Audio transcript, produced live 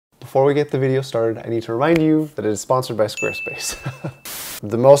before we get the video started, I need to remind you that it is sponsored by Squarespace.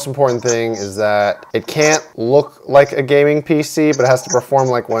 The most important thing is that it can't look like a gaming PC, but it has to perform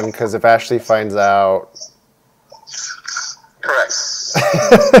like one, because if Ashley finds out... Correct.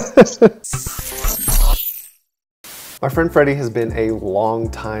 My friend Freddie has been a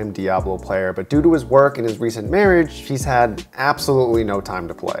long-time Diablo player, but due to his work and his recent marriage, he's had absolutely no time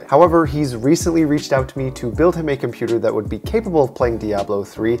to play. However, he's recently reached out to me to build him a computer that would be capable of playing Diablo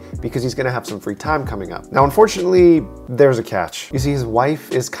 3 because he's gonna have some free time coming up. Now, unfortunately, there's a catch. You see, his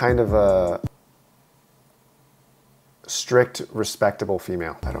wife is kind of a strict, respectable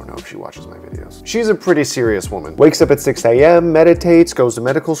female. I don't know if she watches my videos. She's a pretty serious woman. Wakes up at 6 a.m., meditates, goes to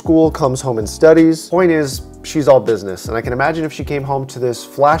medical school, comes home and studies. Point is, she's all business. And I can imagine if she came home to this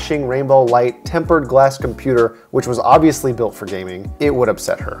flashing rainbow light tempered glass computer, which was obviously built for gaming, it would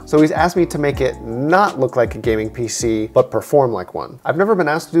upset her. So he's asked me to make it not look like a gaming PC, but perform like one. I've never been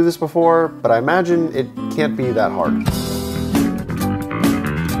asked to do this before, but I imagine it can't be that hard.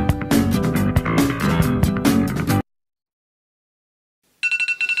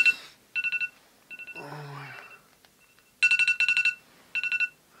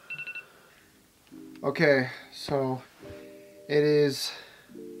 Okay, so it is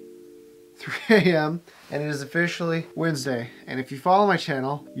 3 a.m. and it is officially Wednesday. And if you follow my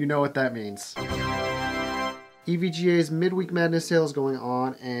channel, you know what that means. EVGA's Midweek Madness sale is going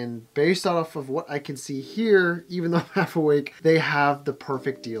on, and based off of what I can see here, even though I'm half awake, they have the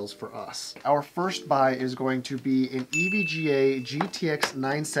perfect deals for us. Our first buy is going to be an EVGA GTX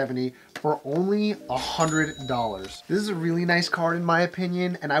 970 for only $100. This is a really nice card in my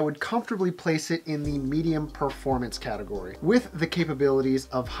opinion, and I would comfortably place it in the medium performance category with the capabilities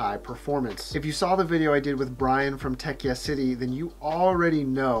of high performance. If you saw the video I did with Brian from Tech Yes City, then you already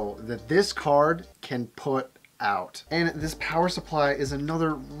know that this card can put out. And this power supply is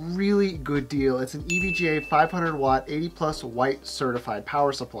another really good deal. It's an EVGA 500 watt 80 plus white certified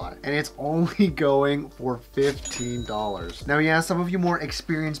power supply, and it's only going for $15. Now, yeah, some of you more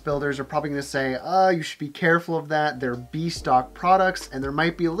experienced builders are probably gonna say, you should be careful of that. They're B-stock products and there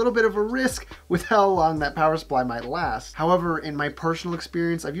might be a little bit of a risk with how long that power supply might last. However, in my personal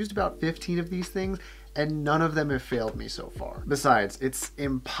experience, I've used about 15 of these things and none of them have failed me so far. Besides, it's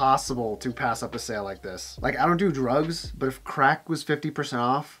impossible to pass up a sale like this. Like, I don't do drugs, but if crack was 50%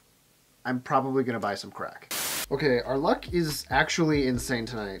 off, I'm probably gonna buy some crack. Okay, our luck is actually insane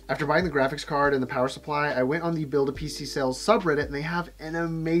tonight. After buying the graphics card and the power supply, I went on the Buildapcsales subreddit and they have an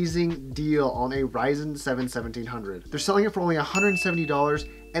amazing deal on a Ryzen 7 1700. They're selling it for only $170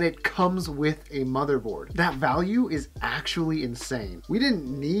 and it comes with a motherboard. That value is actually insane. We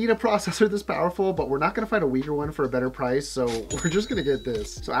didn't need a processor this powerful, but we're not gonna find a weaker one for a better price, so we're just gonna get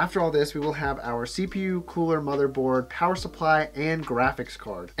this. So after all this, we will have our CPU cooler, motherboard, power supply, and graphics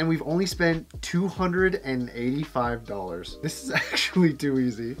card. And we've only spent $285. This is actually too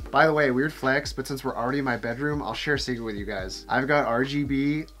easy. By the way, weird flex, but since we're already in my bedroom, I'll share a secret with you guys. I've got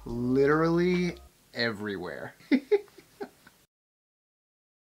RGB literally everywhere.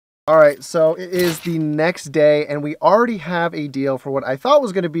 All right, so it is the next day and we already have a deal for what I thought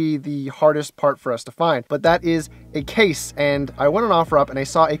was gonna be the hardest part for us to find, but that is a case. And I went on OfferUp and I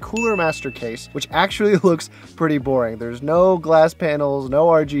saw a Cooler Master case, which actually looks pretty boring. There's no glass panels, no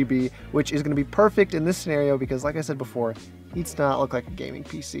RGB, which is gonna be perfect in this scenario because like I said before, it needs to not look like a gaming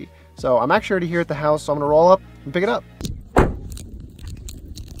PC. So I'm actually already here at the house, so I'm gonna roll up and pick it up.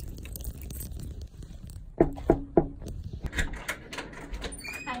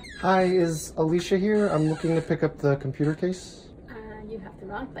 Hi, is Alicia here? I'm looking to pick up the computer case. You have the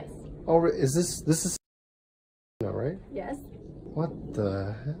wrong place. Oh, is this is no, right? Yes. What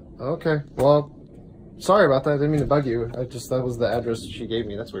the heck? Okay, well, sorry about that. I didn't mean to bug you. That was the address she gave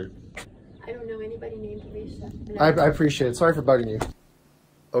me. That's weird. I don't know anybody named Alicia. I appreciate it. Sorry for bugging you.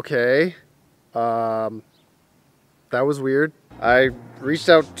 Okay. That was weird. I reached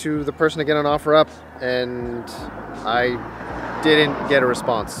out to the person again on OfferUp and I didn't get a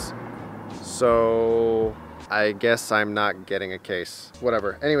response. So I guess I'm not getting a case.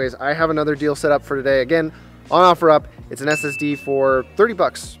 Whatever. Anyways, I have another deal set up for today. Again, on OfferUp, it's an SSD for 30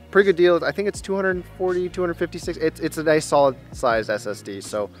 bucks. Pretty good deal. I think it's 240, 256. It's a nice solid sized SSD.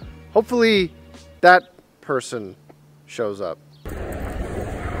 So hopefully that person shows up.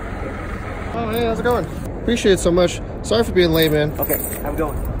 Oh, hey, how's it going? Appreciate it so much. Sorry for being late, man. Okay, have a good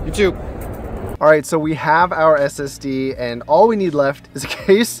one. You too. All right, so we have our SSD and all we need left is a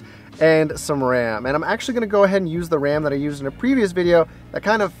case and some RAM. And I'm actually gonna go ahead and use the RAM that I used in a previous video that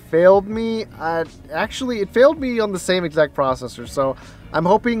kind of failed me. Actually, it failed me on the same exact processor. So I'm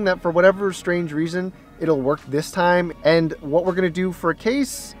hoping that for whatever strange reason, it'll work this time. And what we're gonna do for a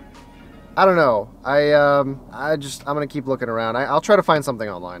case I don't know. I'm gonna keep looking around. I'll try to find something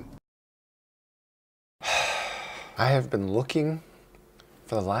online. I have been looking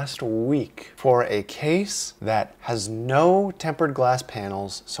for the last week for a case that has no tempered glass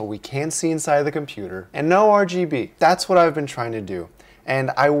panels so we can't see inside the computer, and no RGB. That's what I've been trying to do.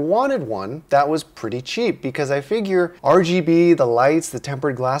 And I wanted one that was pretty cheap because I figure RGB, the lights, the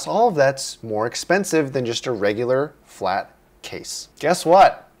tempered glass, all of that's more expensive than just a regular flat case. Guess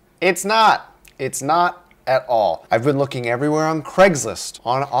what? It's not. It's not at all. I've been looking everywhere on Craigslist,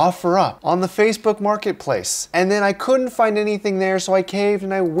 on OfferUp, on the Facebook Marketplace, and then I couldn't find anything there, so I caved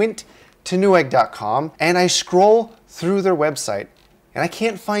and I went to newegg.com and I scroll through their website and I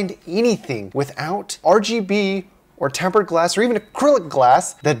can't find anything without RGB or tempered glass or even acrylic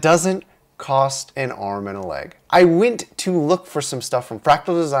glass that doesn't cost an arm and a leg. I went to look for some stuff from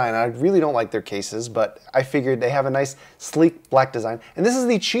Fractal Design. I really don't like their cases, but I figured they have a nice sleek black design. And this is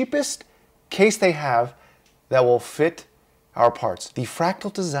the cheapest case they have that will fit our parts. The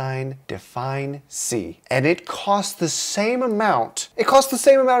Fractal Design Define C. And it costs the same amount. It costs the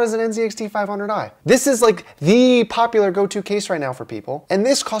same amount as an NZXT 500i. This is like the popular go-to case right now for people. And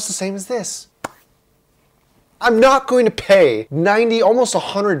this costs the same as this. I'm not going to pay $90, almost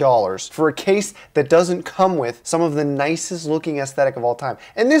 $100 for a case that doesn't come with some of the nicest looking aesthetic of all time.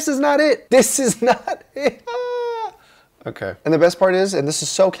 And this is not it. This is not it. Okay. And the best part is, and this is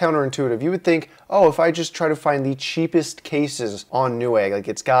so counterintuitive, you would think, oh, if I just try to find the cheapest cases on Newegg, like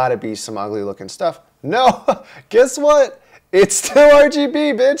it's gotta be some ugly looking stuff. No, guess what? It's still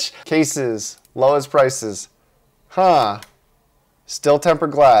RGB, bitch. Cases, lowest prices. Huh. Still tempered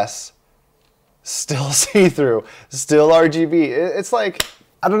glass. Still see-through, still RGB. It's like,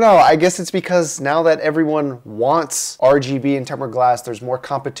 I don't know, I guess it's because now that everyone wants RGB and tempered glass, there's more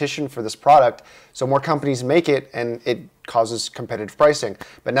competition for this product, so more companies make it and it causes competitive pricing.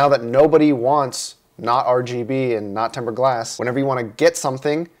 But now that nobody wants not RGB and not tempered glass, whenever you want to get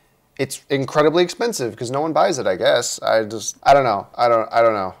something, it's incredibly expensive because no one buys it, I guess. I don't know. I don't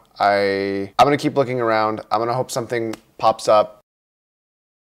know. I'm gonna keep looking around. I'm gonna hope something pops up.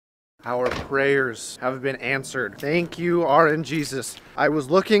 Our prayers have been answered. Thank you, RNGesus. I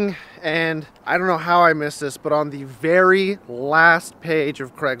was looking, and I don't know how I missed this, but on the very last page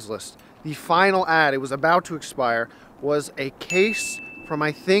of Craigslist, the final ad, it was about to expire, was a case from,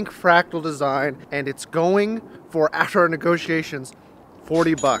 I think, Fractal Design, and it's going for, after our negotiations,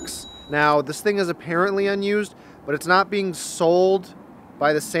 40 bucks. Now, this thing is apparently unused, but it's not being sold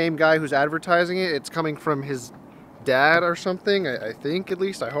by the same guy who's advertising it. It's coming from his dad or something, I think, at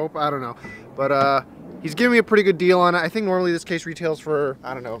least, I hope, I don't know. But he's giving me a pretty good deal on it. I think normally this case retails for,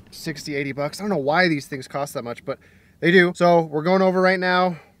 I don't know, 60, 80 bucks. I don't know why these things cost that much, but they do. So we're going over right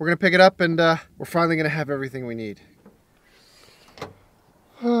now. We're gonna pick it up and we're finally gonna have everything we need.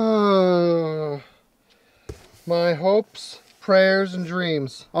 My hopes, prayers, and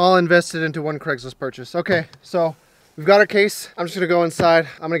dreams all invested into one Craigslist purchase. Okay, so we've got our case. I'm just gonna go inside.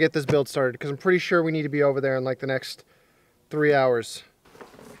 I'm gonna get this build started because I'm pretty sure we need to be over there in like the next 3 hours.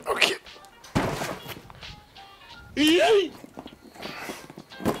 Okay. Yay!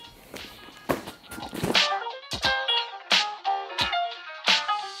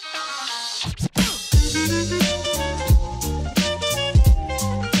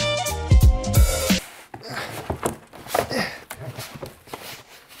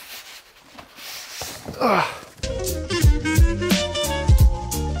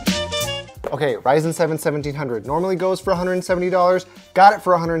 Okay, Ryzen 7 1700 normally goes for $170. Got it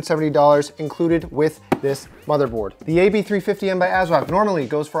for $170 included with this motherboard. The AB350M by ASRock normally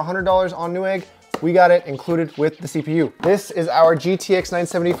goes for $100 on Newegg. We got it included with the CPU. This is our GTX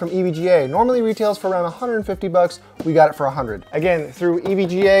 970 from EVGA. Normally retails for around 150 bucks. We got it for 100. Again, through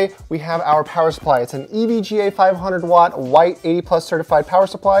EVGA, we have our power supply. It's an EVGA 500 watt white 80 plus certified power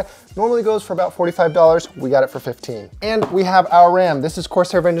supply. Normally goes for about $45. We got it for 15. And we have our RAM. This is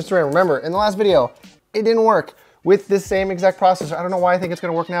Corsair Vengeance RAM. Remember, in the last video, it didn't work with this same exact processor. I don't know why I think it's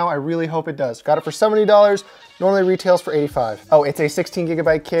gonna work now. I really hope it does. Got it for $70. Normally retails for $85. Oh, it's a 16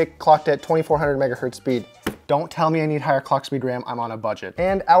 gigabyte kick clocked at 2400 megahertz speed. Don't tell me I need higher clock speed RAM, I'm on a budget.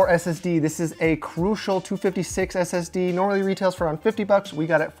 And our SSD, this is a Crucial 256 SSD, normally retails for around 50 bucks, we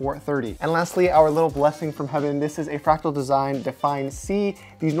got it for 30. And lastly, our little blessing from heaven, this is a Fractal Design Define C.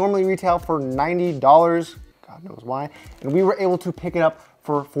 These normally retail for $90, God knows why, and we were able to pick it up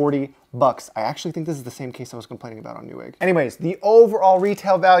for 40 bucks. I actually think this is the same case I was complaining about on Newegg. Anyways, the overall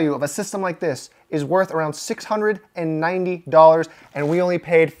retail value of a system like this is worth around $690, and we only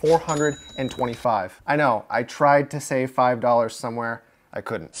paid $425. I know, I tried to save $5 somewhere, I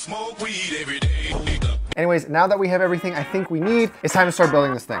couldn't. Smoke weed every day. Anyways, now that we have everything I think we need, it's time to start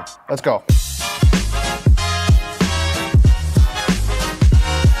building this thing. Let's go.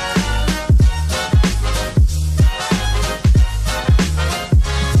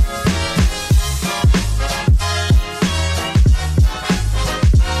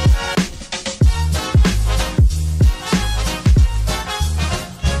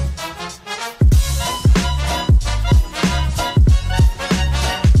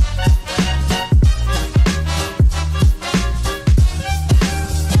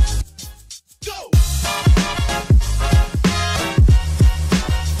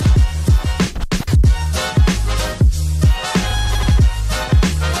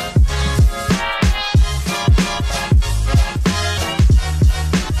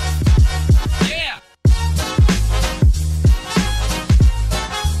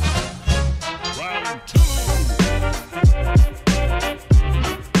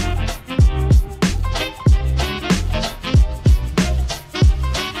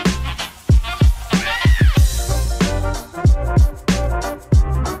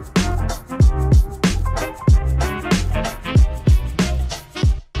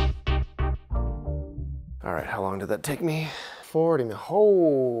 All right, how long did that take me? 40 minutes.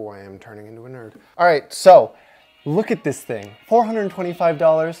 Oh, I am turning into a nerd. All right, so look at this thing.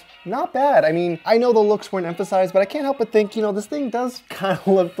 $425, not bad. I mean, I know the looks weren't emphasized, but I can't help but think, you know, this thing does kind of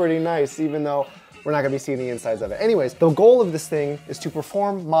look pretty nice, even though we're not gonna be seeing the insides of it. Anyways, the goal of this thing is to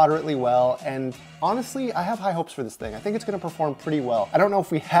perform moderately well, and honestly, I have high hopes for this thing. I think it's gonna perform pretty well. I don't know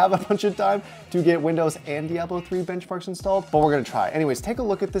if we have a bunch of time to get Windows and Diablo 3 benchmarks installed, but we're gonna try. Anyways, take a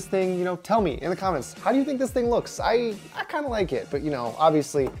look at this thing, you know, tell me in the comments, how do you think this thing looks? I kind of like it, but you know,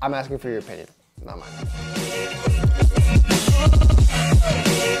 obviously, I'm asking for your opinion, not mine.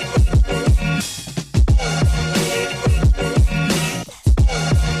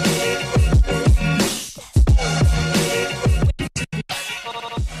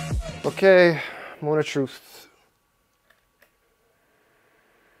 Okay, moment of truth.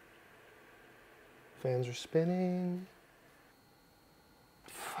 Fans are spinning.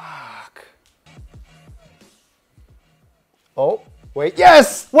 Fuck. Oh, wait,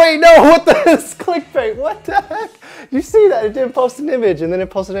 yes! Wait, no, what the, it's clickbait, what the heck? You see that, it didn't post an image and then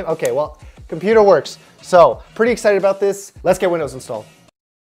it posted it. Okay, well, computer works. So, pretty excited about this. Let's get Windows installed.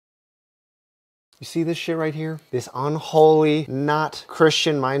 You see this shit right here? This unholy, not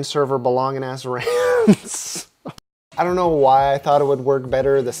Christian mine server belonging ass RAMs. I don't know why I thought it would work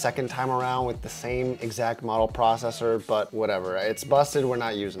better the second time around with the same exact model processor, but whatever. It's busted, we're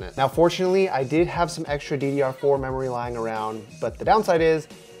not using it. Now, fortunately, I did have some extra DDR4 memory lying around, but the downside is,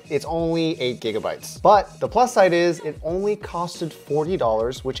 it's only 8 gigabytes. But the plus side is it only costed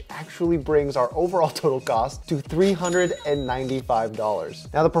 $40, which actually brings our overall total cost to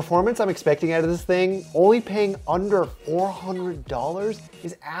 $395. Now the performance I'm expecting out of this thing, only paying under $400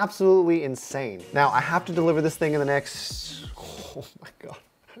 is absolutely insane. Now I have to deliver this thing in the next, oh my God.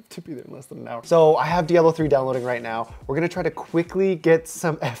 To be there in less than an hour. So I have Diablo 3 downloading right now. We're gonna try to quickly get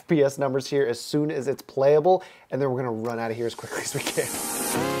some FPS numbers here as soon as it's playable, and then we're gonna run out of here as quickly as we can.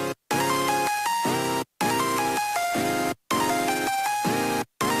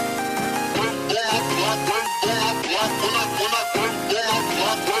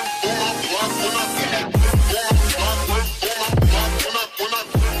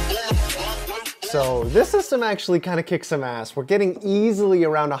 So this system actually kind of kicks some ass. We're getting easily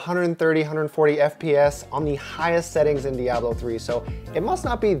around 130, 140 FPS on the highest settings in Diablo 3, so it must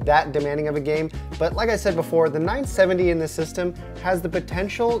not be that demanding of a game, but like I said before, the 970 in this system has the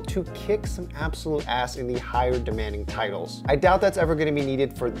potential to kick some absolute ass in the higher demanding titles. I doubt that's ever going to be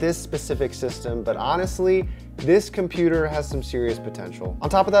needed for this specific system, but honestly, this computer has some serious potential. On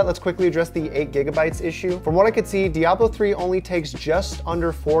top of that, let's quickly address the 8 gigabytes issue. From what I could see, Diablo 3 only takes just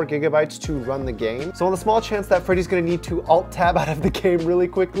under 4 gigabytes to run the game. So on the small chance that Freddy's gonna need to alt-tab out of the game really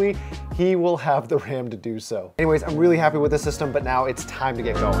quickly, he will have the RAM to do so. Anyways, I'm really happy with the system, but now it's time to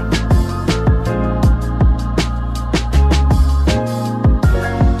get going.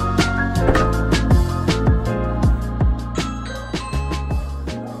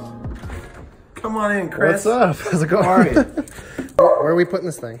 Come on in, Chris. What's up? How's it going? How are you? Where are we putting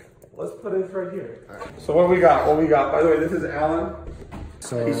this thing? Let's put it right here. Right. So what we got? By the way, this is Alan.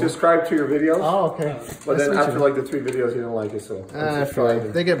 So he subscribed to your videos. Oh, okay. But then after like the 3 videos, you didn't like it, so.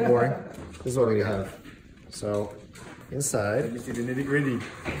 Fine. They get boring. This is what we have. So inside. Let me see the nitty gritty.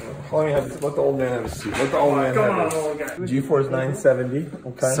 Let me have. Let the old man have a seat. Let the old man have a seat. GeForce 970.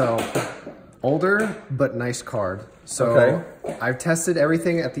 Okay. So older but nice card. So okay. I've tested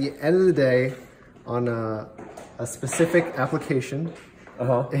everything at the end of the day on a specific application.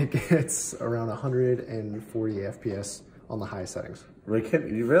 it gets around 140 FPS on the high settings.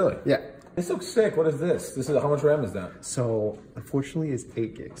 Really? Yeah. This looks sick. What is this? This is how much RAM is that? So unfortunately, it's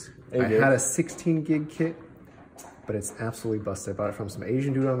 8 gigs. 8 I gigs? had a 16 gig kit, but it's absolutely busted. I bought it from some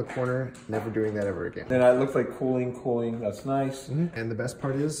Asian dude on the corner. Never doing that ever again. Then it looks like cooling. That's nice. And the best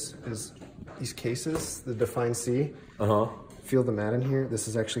part is these cases, the Define C. Feel the mat in here. This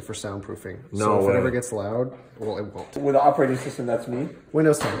is actually for soundproofing. So if it ever gets loud, well, it won't. With the operating system, that's me.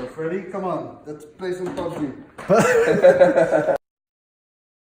 Windows 10. Freddy, come on, let's play some PUBG.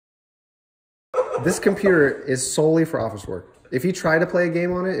 This computer is solely for office work. If you try to play a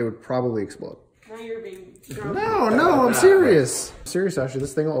game on it, it would probably explode. Now you're being drunk. No, I'm serious. Serious, actually.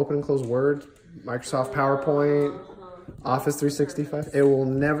 This thing will open and close Word, Microsoft PowerPoint, Office 365. It will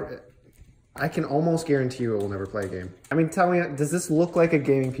never... I can almost guarantee you it will never play a game. I mean, tell me, does this look like a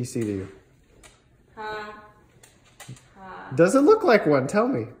gaming PC to you? Does it look like one? Tell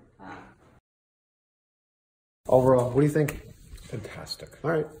me. Overall, what do you think? Fantastic.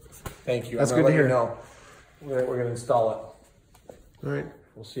 All right. Thank you. That's I'm good gonna to let you hear. know. We're going to install it. All right.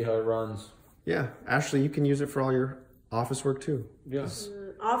 We'll see how it runs. Yeah, Ashley, you can use it for all your office work too. Yes.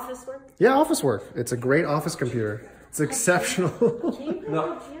 Office work? Yeah, office work. It's a great office computer. It's exceptional.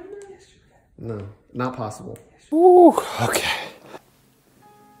 No, not possible. Ooh, okay.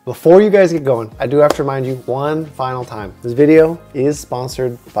 Before you guys get going, I do have to remind you one final time. This video is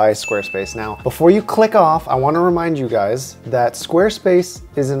sponsored by Squarespace. Now, before you click off, I want to remind you guys that Squarespace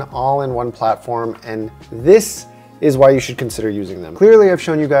is an all-in-one platform, and this is why you should consider using them. Clearly, I've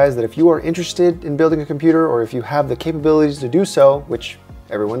shown you guys that if you are interested in building a computer, or if you have the capabilities to do so, which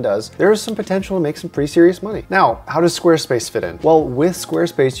everyone does, there is some potential to make some pretty serious money. Now, how does Squarespace fit in? Well, with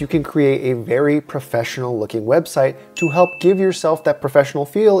Squarespace, you can create a very professional looking website to help give yourself that professional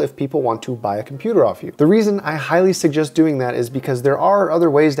feel if people want to buy a computer off you. The reason I highly suggest doing that is because there are other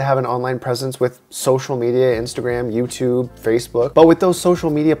ways to have an online presence with social media, Instagram, YouTube, Facebook. But with those social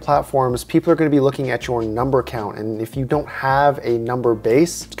media platforms, people are gonna be looking at your number count. And if you don't have a number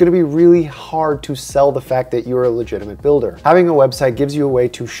base, it's gonna be really hard to sell the fact that you're a legitimate builder. Having a website gives you a way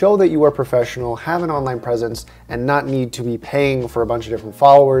to show that you are professional, have an online presence, and not need to be paying for a bunch of different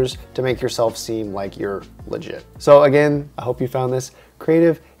followers to make yourself seem like you're legit. So again, I hope you found this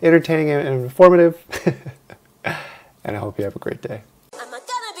creative, entertaining, and informative, and I hope you have a great day.